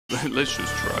Let's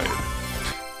just try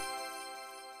it.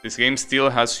 This game still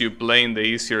has you playing the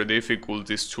easier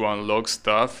difficulties to unlock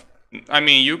stuff. I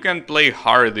mean, you can play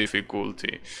hard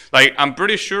difficulty. Like, I'm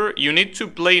pretty sure you need to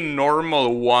play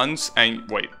normal once and...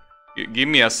 Wait, give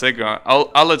me a second.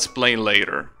 I'll explain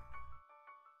later.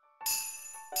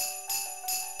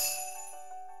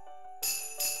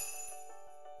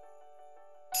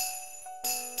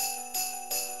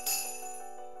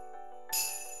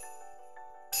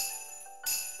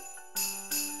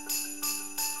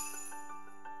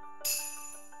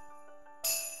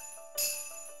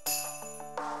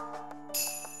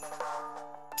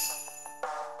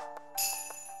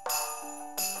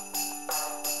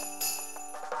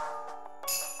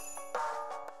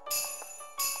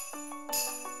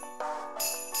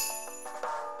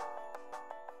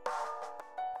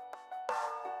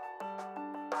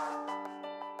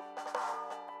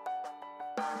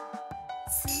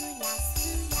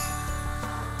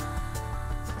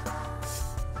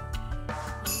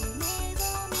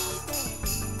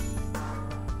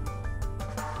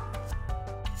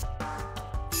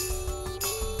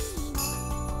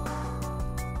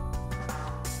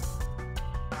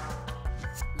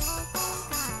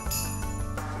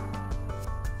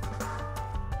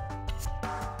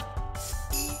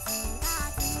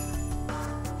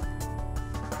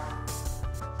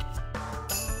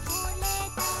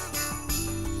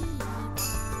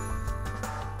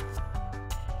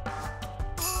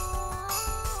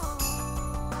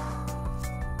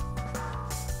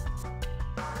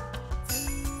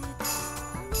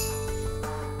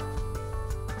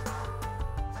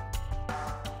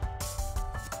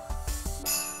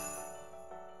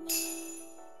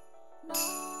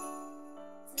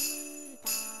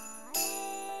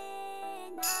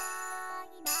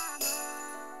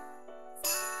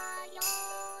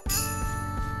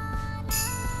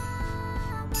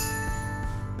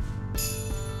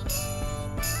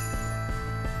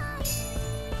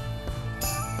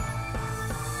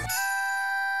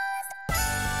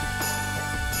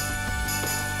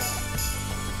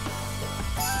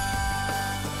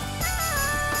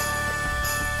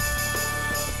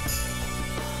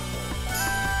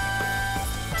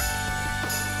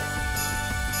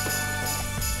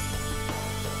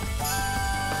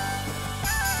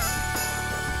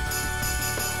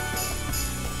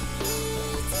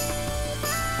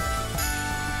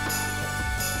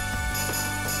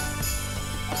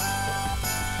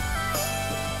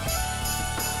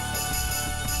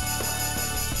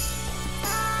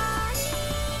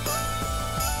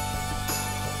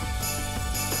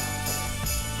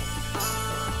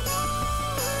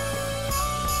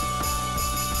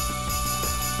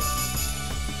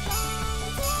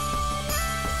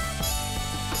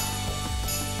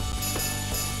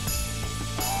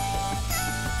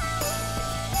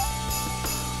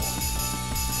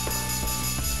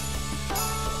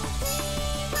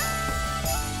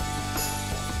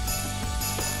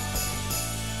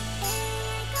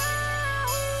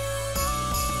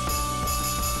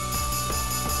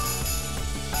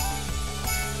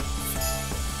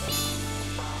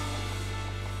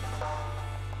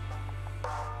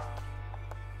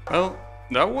 Well,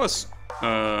 that was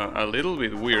a little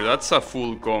bit weird. That's a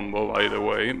full combo, by the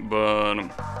way, but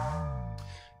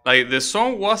like the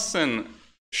song wasn't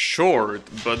short,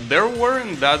 but there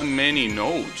weren't that many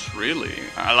notes, really.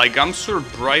 Like, I'm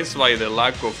surprised by the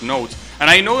lack of notes. And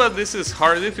I know that this is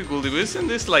hard difficulty, but isn't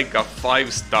this like a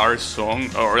 5-star song?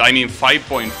 Or, I mean,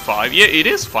 5.5? Yeah, it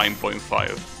is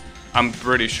 5.5. I'm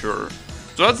pretty sure.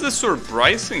 So that's the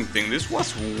surprising thing. This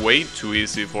was way too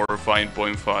easy for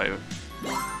 5.5.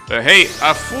 Hey,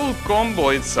 a full combo,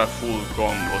 it's a full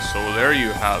combo, so there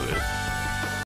you have it.